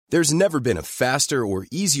There's never been a faster or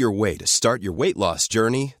easier way to start your weight loss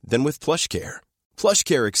journey than with PlushCare.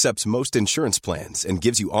 PlushCare accepts most insurance plans and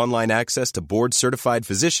gives you online access to board-certified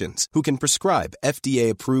physicians who can prescribe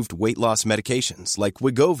FDA-approved weight loss medications like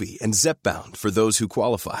Wegovy and Zepbound for those who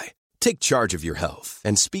qualify. Take charge of your health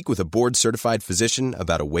and speak with a board-certified physician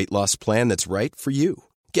about a weight loss plan that's right for you.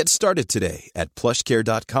 Get started today at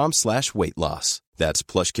plushcare.com/weight loss. That's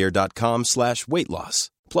plushcare.com/weight loss.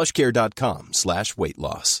 plushcare.com/weight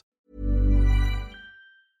loss.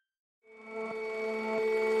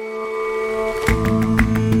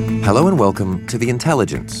 Hello and welcome to The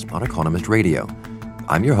Intelligence on Economist Radio.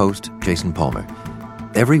 I'm your host, Jason Palmer.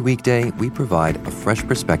 Every weekday, we provide a fresh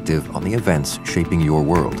perspective on the events shaping your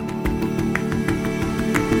world.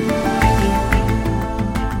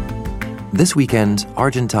 This weekend,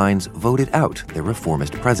 Argentines voted out their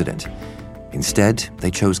reformist president. Instead,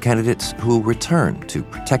 they chose candidates who will return to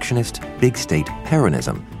protectionist, big-state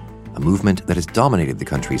Peronism, a movement that has dominated the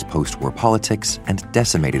country's post-war politics and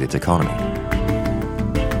decimated its economy.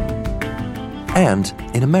 And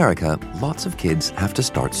in America, lots of kids have to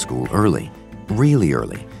start school early, really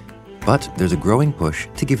early. But there's a growing push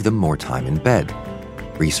to give them more time in bed.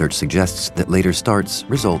 Research suggests that later starts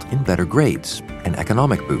result in better grades, an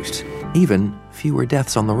economic boost, even fewer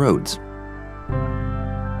deaths on the roads.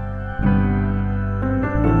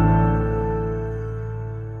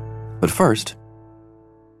 But first,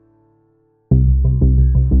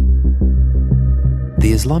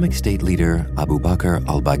 the Islamic State leader Abu Bakr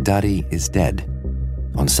al-Baghdadi is dead.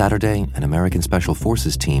 On Saturday, an American Special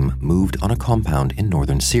Forces team moved on a compound in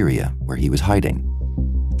northern Syria where he was hiding.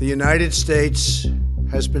 The United States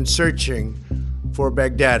has been searching for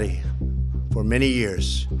Baghdadi for many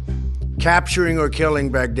years. Capturing or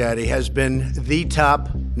killing Baghdadi has been the top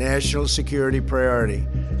national security priority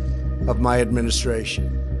of my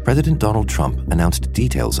administration. President Donald Trump announced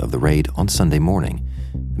details of the raid on Sunday morning.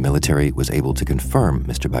 The military was able to confirm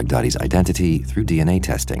Mr. Baghdadi's identity through DNA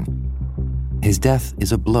testing. His death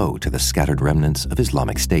is a blow to the scattered remnants of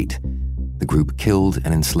Islamic State. The group killed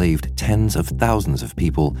and enslaved tens of thousands of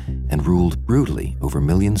people and ruled brutally over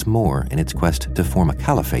millions more in its quest to form a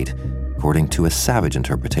caliphate, according to a savage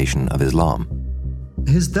interpretation of Islam.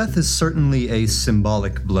 His death is certainly a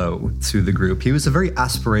symbolic blow to the group. He was a very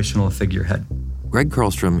aspirational figurehead. Greg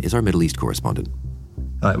Karlstrom is our Middle East correspondent.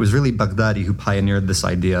 It was really Baghdadi who pioneered this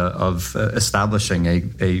idea of establishing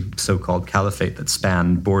a so-called caliphate that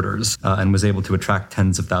spanned borders and was able to attract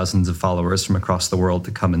tens of thousands of followers from across the world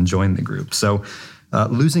to come and join the group. So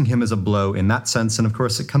losing him is a blow in that sense. And of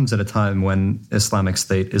course, it comes at a time when Islamic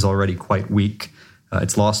State is already quite weak.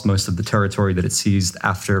 It's lost most of the territory that it seized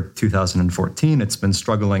after 2014. It's been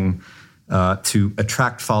struggling to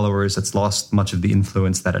attract followers. It's lost much of the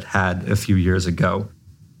influence that it had a few years ago.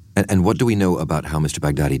 And what do we know about how Mr.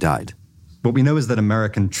 Baghdadi died? What we know is that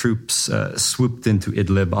American troops swooped into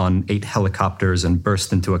Idlib on 8 helicopters and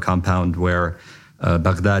burst into a compound where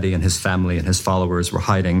Baghdadi and his family and his followers were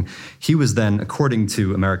hiding. He was then, according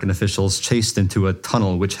to American officials, chased into a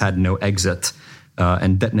tunnel which had no exit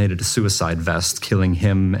and detonated a suicide vest, killing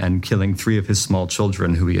him and killing 3 of his small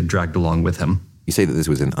children who he had dragged along with him. You say that this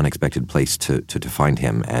was an unexpected place to find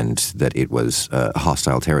him and that it was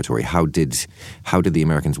hostile territory. How did the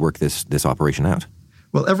Americans work this operation out?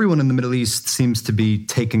 Well, everyone in the Middle East seems to be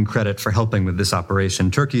taking credit for helping with this operation.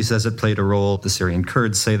 Turkey says it played a role. The Syrian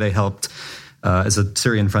Kurds say they helped. As a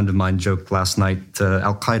Syrian friend of mine joked last night,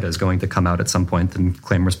 al-Qaeda is going to come out at some point and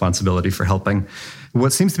claim responsibility for helping.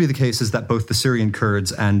 What seems to be the case is that both the Syrian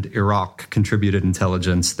Kurds and Iraq contributed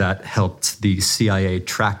intelligence that helped the CIA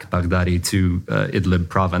track Baghdadi to Idlib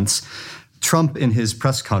province. Trump, in his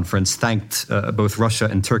press conference, thanked both Russia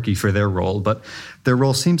and Turkey for their role, but their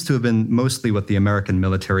role seems to have been mostly what the American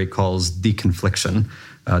military calls deconfliction.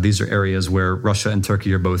 These are areas where Russia and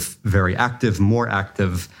Turkey are both very active, more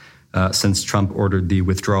active, since Trump ordered the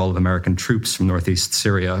withdrawal of American troops from northeast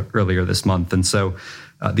Syria earlier this month. And so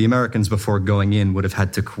the Americans, before going in, would have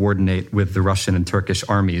had to coordinate with the Russian and Turkish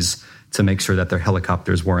armies to make sure that their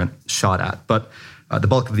helicopters weren't shot at. But the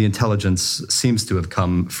bulk of the intelligence seems to have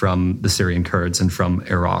come from the Syrian Kurds and from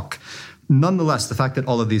Iraq. Nonetheless, the fact that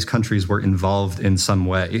all of these countries were involved in some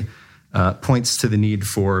way points to the need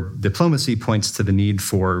for diplomacy, points to the need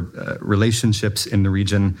for relationships in the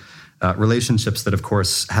region, relationships that, of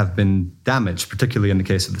course, have been damaged, particularly in the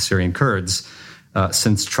case of the Syrian Kurds,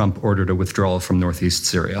 since Trump ordered a withdrawal from northeast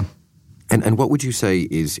Syria. And what would you say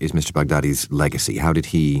is Mr. Baghdadi's legacy? How did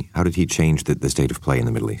he change the state of play in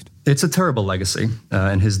the Middle East? It's a terrible legacy,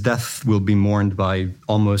 and his death will be mourned by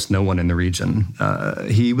almost no one in the region.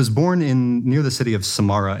 He was born near the city of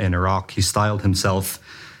Samarra in Iraq. He styled himself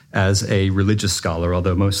as a religious scholar,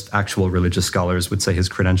 although most actual religious scholars would say his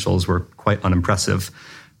credentials were quite unimpressive.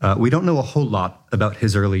 We don't know a whole lot about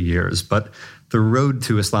his early years, but the road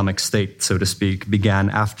to Islamic State, so to speak, began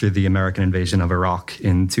after the American invasion of Iraq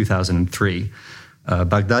in 2003.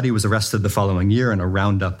 Baghdadi was arrested the following year in a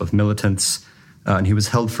roundup of militants, and he was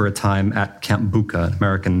held for a time at Camp Bucca, an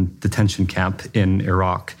American detention camp in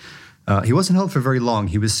Iraq. He wasn't held for very long.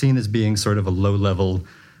 He was seen as being sort of a low-level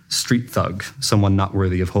street thug, someone not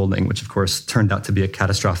worthy of holding, which of course turned out to be a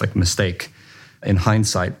catastrophic mistake in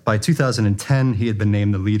hindsight. By 2010, he had been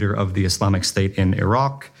named the leader of the Islamic State in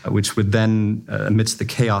Iraq, which would then, amidst the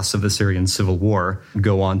chaos of the Syrian civil war,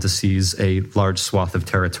 go on to seize a large swath of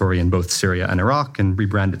territory in both Syria and Iraq and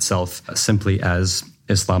rebrand itself simply as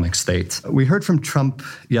Islamic State. We heard from Trump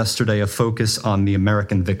yesterday a focus on the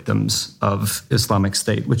American victims of Islamic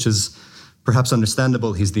State, which is perhaps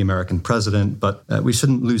understandable. He's the American president, but we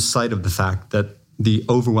shouldn't lose sight of the fact that the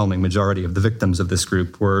overwhelming majority of the victims of this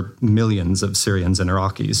group were millions of Syrians and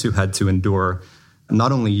Iraqis who had to endure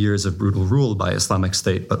not only years of brutal rule by Islamic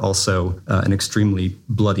State, but also an extremely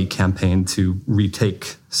bloody campaign to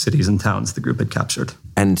retake cities and towns the group had captured.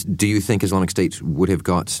 And do you think Islamic State would have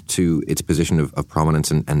got to its position of prominence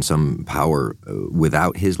and some power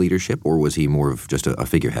without his leadership, or was he more of just a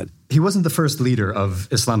figurehead? He wasn't the first leader of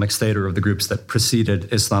Islamic State or of the groups that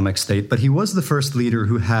preceded Islamic State, but he was the first leader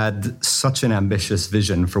who had such an ambitious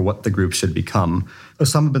vision for what the group should become.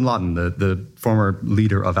 Osama bin Laden, the former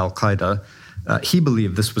leader of al-Qaeda, he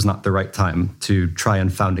believed this was not the right time to try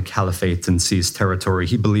and found a caliphate and seize territory.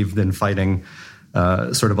 He believed in fighting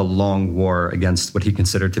sort of a long war against what he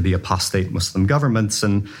considered to be apostate Muslim governments,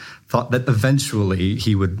 and thought that eventually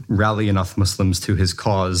he would rally enough Muslims to his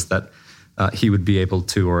cause that he would be able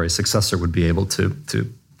to, or a successor would be able to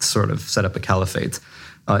sort of set up a caliphate.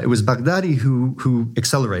 It was Baghdadi who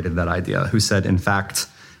accelerated that idea, who said, in fact,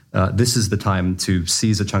 this is the time to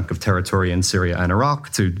seize a chunk of territory in Syria and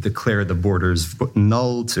Iraq, to declare the borders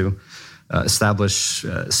null, to establish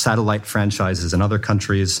satellite franchises in other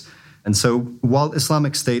countries. And so while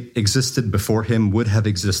Islamic State existed before him, would have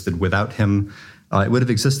existed without him, it would have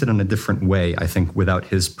existed in a different way, I think, without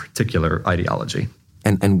his particular ideology.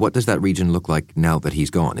 And what does that region look like now that he's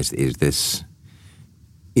gone? Is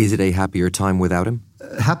it a happier time without him?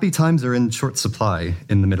 Happy times are in short supply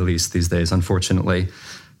in the Middle East these days, unfortunately.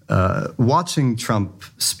 Watching Trump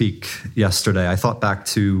speak yesterday, I thought back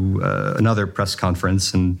to another press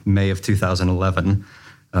conference in May of 2011,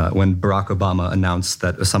 when Barack Obama announced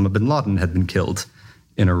that Osama bin Laden had been killed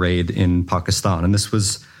in a raid in Pakistan. And this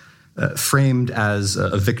was framed as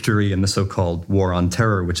a victory in the so-called war on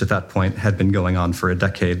terror, which at that point had been going on for a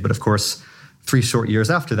decade. But of course, 3 short years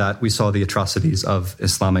after that, we saw the atrocities of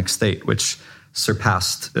Islamic State, which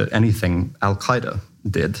surpassed anything al-Qaeda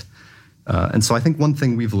did. And so I think one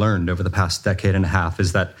thing we've learned over the past decade and a half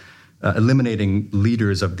is that eliminating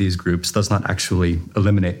leaders of these groups does not actually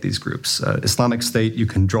eliminate these groups. Islamic State, you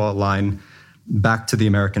can draw a line back to the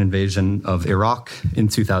American invasion of Iraq in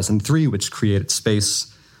 2003, which created space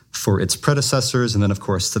for its predecessors, and then, of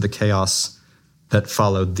course, to the chaos that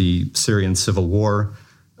followed the Syrian civil war.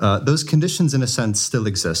 Those conditions, in a sense, still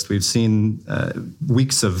exist. We've seen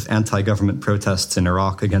weeks of anti-government protests in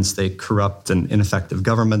Iraq against a corrupt and ineffective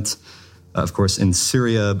government. Of course, in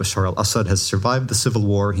Syria, Bashar al-Assad has survived the civil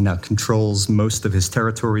war. He now controls most of his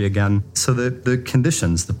territory again. So the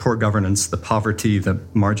conditions, the poor governance, the poverty, the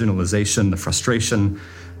marginalization, the frustration,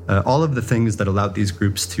 all of the things that allowed these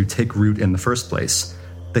groups to take root in the first place,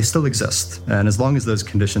 they still exist. And as long as those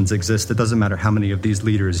conditions exist, it doesn't matter how many of these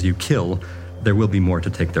leaders you kill, there will be more to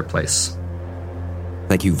take their place.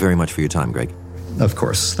 Thank you very much for your time, Greg. Of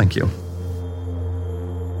course. Thank you.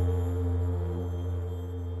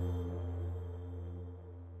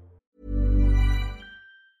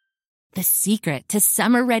 The secret to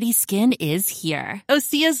summer-ready skin is here.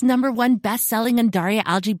 Osea's #1 best-selling Undaria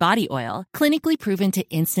Algae Body Oil, clinically proven to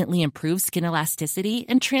instantly improve skin elasticity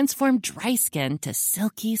and transform dry skin to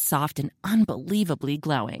silky, soft, and unbelievably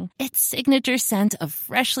glowing. Its signature scent of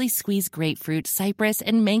freshly squeezed grapefruit, cypress,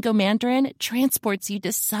 and mango mandarin transports you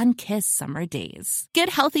to sun-kissed summer days. Get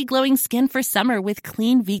healthy, glowing skin for summer with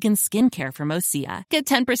clean, vegan skincare from Osea. Get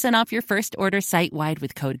 10% off your first order site-wide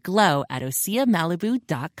with code GLOW at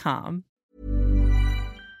OseaMalibu.com.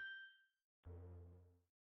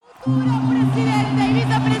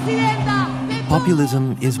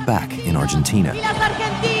 Populism is back in Argentina.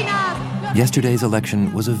 Yesterday's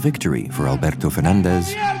election was a victory for Alberto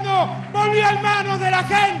Fernandez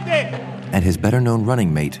and his better-known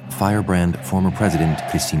running mate, firebrand former President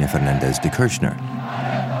Cristina Fernandez de Kirchner.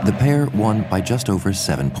 The pair won by just over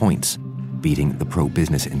 7 points, beating the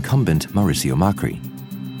pro-business incumbent Mauricio Macri.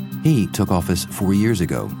 He took office 4 years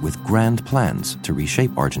ago with grand plans to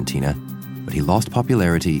reshape Argentina, but he lost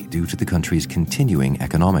popularity due to the country's continuing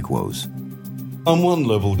economic woes. On one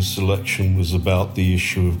level, this election was about the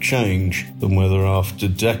issue of change and whether after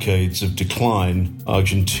decades of decline,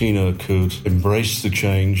 Argentina could embrace the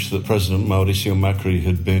change that President Mauricio Macri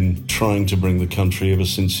had been trying to bring the country ever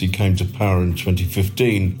since he came to power in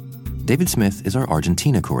 2015. David Smith is our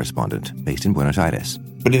Argentina correspondent, based in Buenos Aires.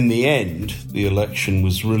 But in the end, the election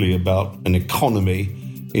was really about an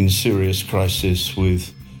economy in serious crisis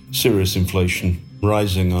with serious inflation,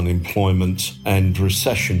 rising unemployment, and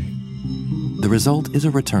recession. The result is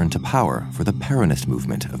a return to power for the Peronist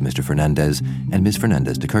movement of Mr. Fernandez and Ms.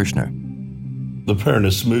 Fernandez de Kirchner. The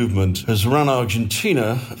Peronist movement has run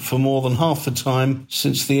Argentina for more than half the time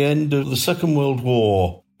since the end of the Second World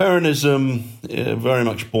War. Peronism, very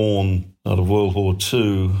much born out of World War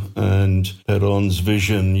II, and Perón's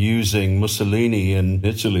vision using Mussolini in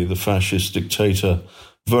Italy, the fascist dictator,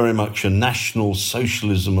 very much a national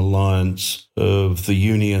socialism alliance of the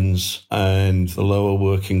unions and the lower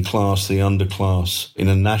working class, the underclass, in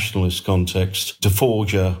a nationalist context, to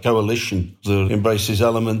forge a coalition that embraces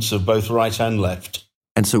elements of both right and left.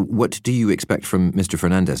 And so what do you expect from Mr.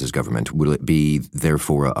 Fernandez's government? Will it be,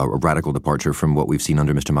 therefore, a radical departure from what we've seen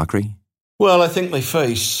under Mr. Macri? Well, I think they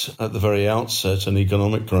face, at the very outset, an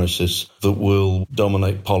economic crisis that will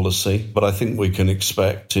dominate policy. But I think we can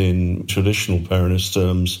expect, in traditional Peronist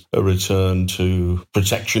terms, a return to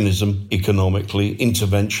protectionism economically,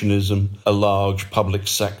 interventionism, a large public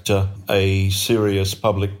sector, a serious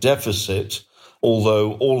public deficit,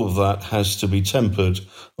 although all of that has to be tempered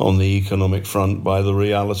on the economic front by the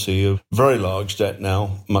reality of very large debt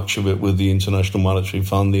now, much of it with the International Monetary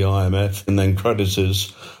Fund, the IMF, and then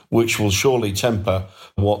creditors, which will surely temper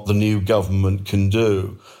what the new government can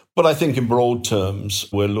do. But I think in broad terms,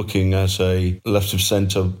 we're looking at a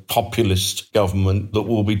left-of-centre populist government that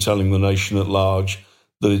will be telling the nation at large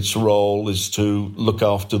that its role is to look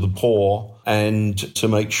after the poor and to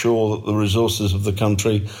make sure that the resources of the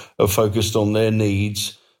country are focused on their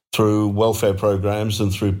needs through welfare programs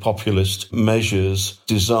and through populist measures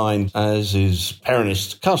designed, as is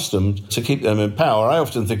Peronist custom, to keep them in power. I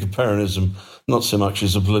often think of Peronism not so much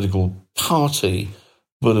as a political party,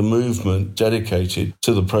 but a movement dedicated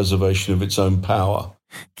to the preservation of its own power.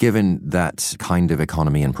 Given that kind of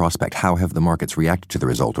economy and prospect, how have the markets reacted to the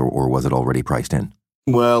result, or was it already priced in?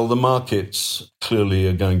 Well, the markets clearly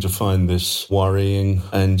are going to find this worrying.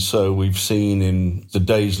 And so we've seen in the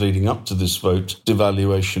days leading up to this vote,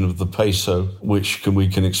 devaluation of the peso, which we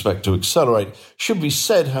can expect to accelerate. Should be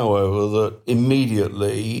said, however, that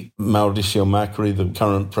immediately Mauricio Macri, the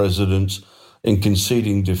current president, in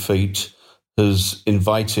conceding defeat, has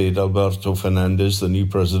invited Alberto Fernandez, the new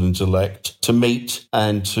president-elect, to meet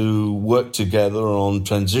and to work together on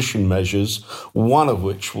transition measures, one of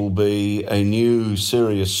which will be a new,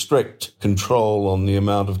 serious, strict control on the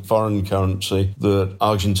amount of foreign currency that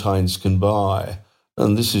Argentines can buy.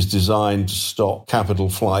 And this is designed to stop capital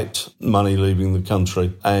flight, money leaving the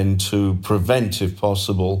country, and to prevent, if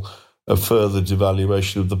possible, a further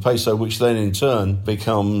devaluation of the peso, which then in turn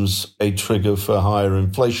becomes a trigger for higher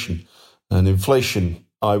inflation. And inflation,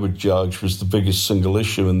 I would judge, was the biggest single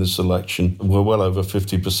issue in this election. We're well over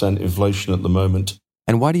 50% inflation at the moment.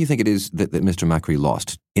 And why do you think it is that Mr. Macri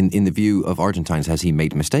lost? In the view of Argentines, has he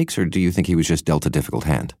made mistakes, or do you think he was just dealt a difficult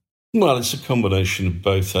hand? Well, it's a combination of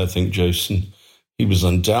both, I think, Jason. He was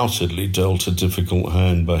undoubtedly dealt a difficult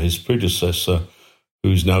hand by his predecessor,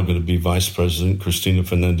 who's now going to be Vice President, Cristina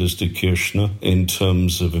Fernandez de Kirchner, in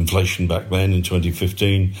terms of inflation back then in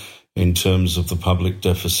 2015, in terms of the public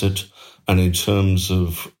deficit, and in terms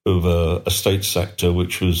of a state sector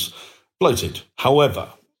which was bloated. However,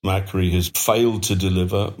 Macri has failed to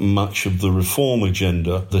deliver much of the reform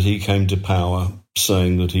agenda that he came to power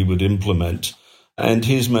saying that he would implement. And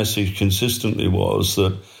his message consistently was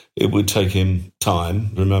that it would take him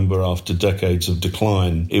time. Remember, after decades of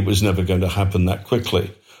decline, it was never going to happen that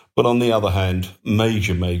quickly. But on the other hand,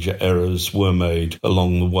 major errors were made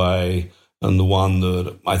along the way. And the one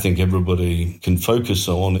that I think everybody can focus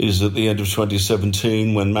on is at the end of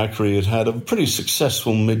 2017, when Macri had a pretty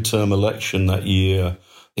successful midterm election that year.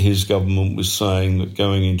 His government was saying that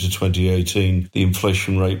going into 2018, the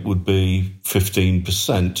inflation rate would be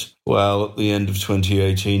 15%. Well, at the end of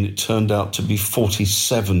 2018, it turned out to be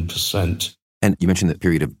 47%. And you mentioned that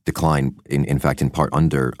period of decline, in fact, in part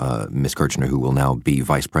under Ms. Kirchner, who will now be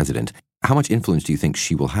vice president. How much influence do you think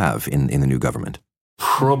she will have in the new government?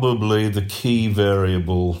 Probably the key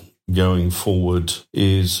variable going forward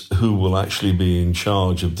is who will actually be in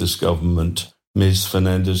charge of this government. Ms.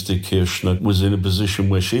 Fernandez de Kirchner was in a position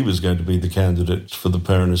where she was going to be the candidate for the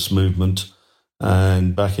Peronist movement.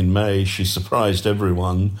 And back in May, she surprised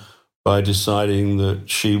everyone by deciding that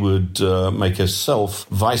she would make herself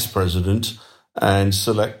vice president and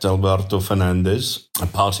select Alberto Fernandez, a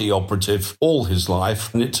party operative all his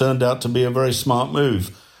life. And it turned out to be a very smart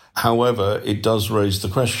move. However, it does raise the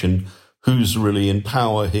question, who's really in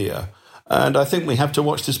power here? And I think we have to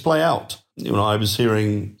watch this play out. I was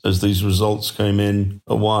hearing, as these results came in,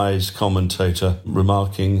 a wise commentator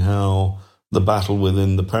remarking how the battle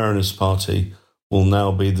within the Peronist party will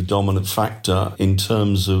now be the dominant factor in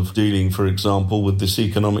terms of dealing, for example, with this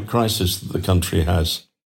economic crisis that the country has.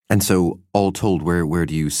 And so, all told, where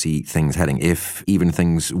do you see things heading? If even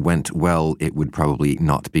things went well, it would probably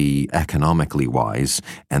not be economically wise,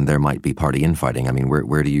 and there might be party infighting. I mean,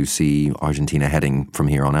 where do you see Argentina heading from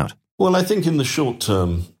here on out? Well, I think in the short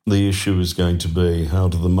term, the issue is going to be, how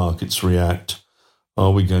do the markets react?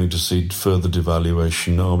 Are we going to see further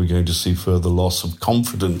devaluation? Are we going to see further loss of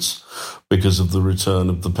confidence because of the return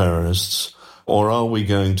of the Peronists? Or are we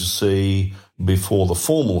going to see, before the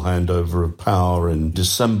formal handover of power in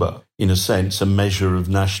December, in a sense, a measure of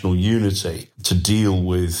national unity to deal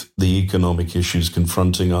with the economic issues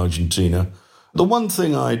confronting Argentina? The one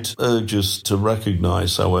thing I'd urge us to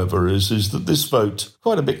recognise, however, is that this vote,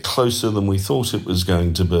 quite a bit closer than we thought it was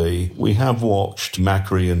going to be. We have watched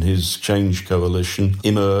Macri and his Change coalition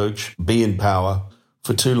emerge, be in power.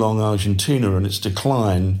 For too long, Argentina and its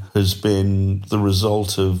decline has been the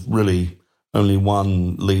result of really only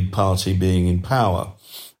one lead party being in power.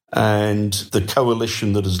 And the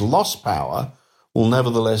coalition that has lost power will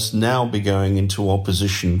nevertheless now be going into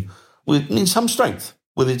opposition in some strength,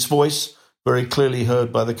 with its voice very clearly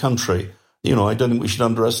heard by the country. I don't think we should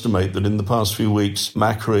underestimate that in the past few weeks,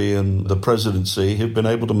 Macri and the presidency have been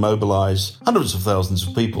able to mobilise hundreds of thousands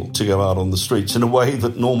of people to go out on the streets in a way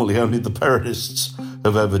that normally only the Peronists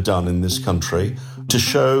have ever done in this country, to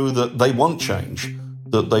show that they want change,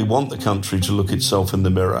 that they want the country to look itself in the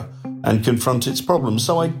mirror and confront its problems.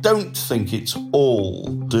 So I don't think it's all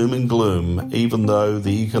doom and gloom, even though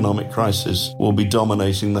the economic crisis will be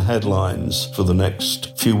dominating the headlines for the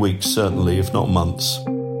next few weeks, certainly, if not months.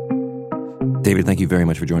 David, thank you very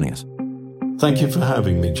much for joining us. Thank you for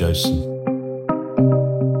having me, Jason.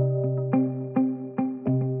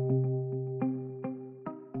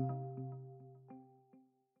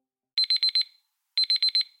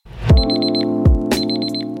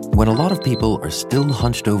 When a lot of people are still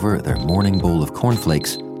hunched over their morning bowl of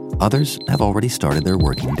cornflakes, others have already started their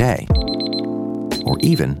working day, or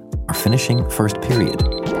even are finishing first period.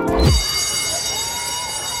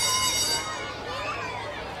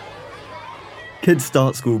 Kids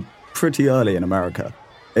start school pretty early in America.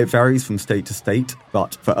 It varies from state to state,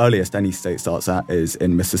 but the earliest any state starts at is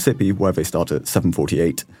in Mississippi, where they start at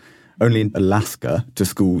 7:48. Only in Alaska do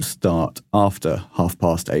schools start after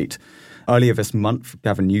 8:30. Earlier this month,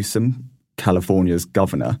 Gavin Newsom, California's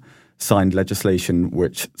governor, signed legislation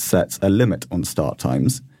which sets a limit on start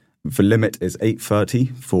times. The limit is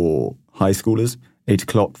 8:30 for high schoolers, 8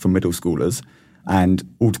 o'clock for middle schoolers, and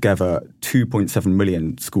altogether 2.7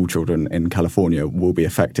 million school children in California will be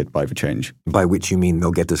affected by the change. By which you mean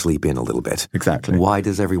they'll get to sleep in a little bit. Exactly. Why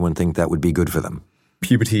does everyone think that would be good for them?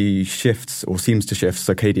 Puberty shifts or seems to shift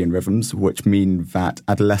circadian rhythms, which mean that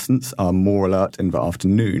adolescents are more alert in the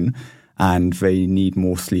afternoon and they need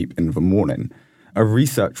more sleep in the morning. A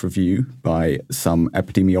research review by some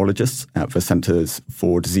epidemiologists at the Centers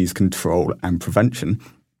for Disease Control and Prevention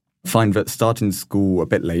find that starting school a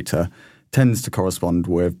bit later tends to correspond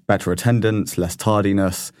with better attendance, less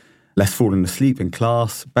tardiness, less falling asleep in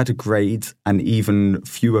class, better grades, and even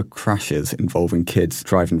fewer crashes involving kids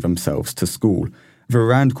driving themselves to school. The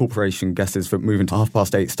Rand Corporation guesses that moving to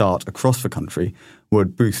 8:30 start across the country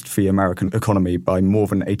would boost the American economy by more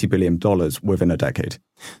than $80 billion within a decade.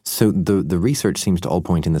 So the research seems to all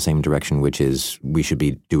point in the same direction, which is we should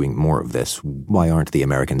be doing more of this. Why aren't the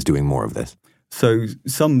Americans doing more of this? So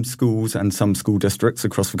some schools and some school districts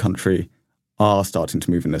across the country are starting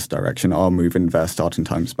to move in this direction, are moving their starting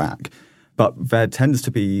times back. But there tends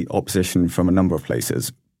to be opposition from a number of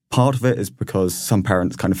places. Part of it is because some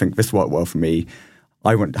parents kind of think this worked well for me.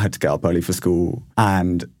 I had to get up early for school,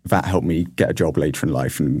 and that helped me get a job later in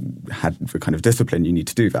life and had the kind of discipline you need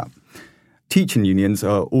to do that. Teaching unions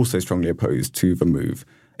are also strongly opposed to the move.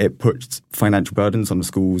 It puts financial burdens on the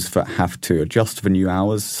schools that have to adjust to the new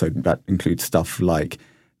hours, so that includes stuff like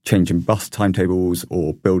changing bus timetables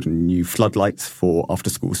or building new floodlights for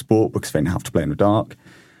after-school sport because they don't have to play in the dark.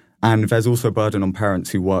 And there's also a burden on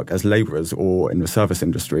parents who work as labourers or in the service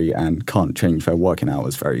industry and can't change their working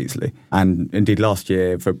hours very easily. And indeed, last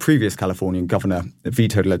year, the previous Californian governor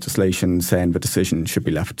vetoed legislation saying the decision should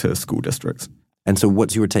be left to school districts. And so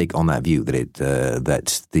what's your take on that view,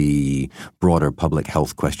 that the broader public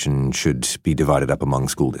health question should be divided up among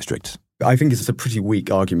school districts? I think it's a pretty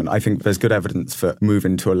weak argument. I think there's good evidence that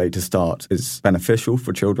moving to a later start is beneficial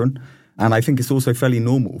for children. And I think it's also fairly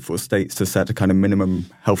normal for states to set a kind of minimum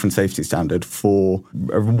health and safety standard for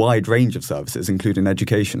a wide range of services, including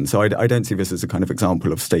education. So I don't see this as a kind of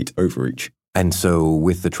example of state overreach. And so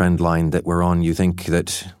with the trend line that we're on, you think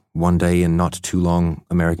that one day in not too long,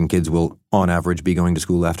 American kids will, on average, be going to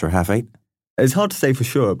school after 8:30? It's hard to say for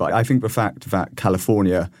sure, but I think the fact that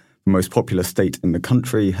California, the most populous state in the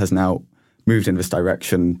country, has now moved in this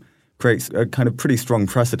direction creates a kind of pretty strong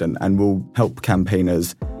precedent and will help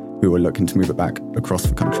campaigners who are looking to move it back across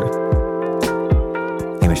the country.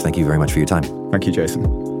 Hamish, thank you very much for your time. Thank you, Jason.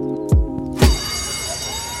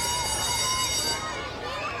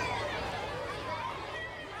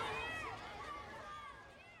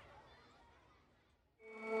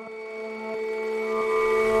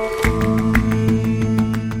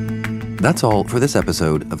 That's all for this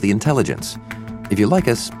episode of The Intelligence. If you like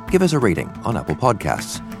us, give us a rating on Apple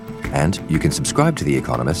Podcasts. And you can subscribe to The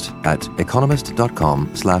Economist at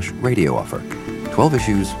economist.com/radio offer. 12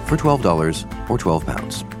 issues for $12 or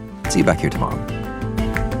 £12. See you back here tomorrow.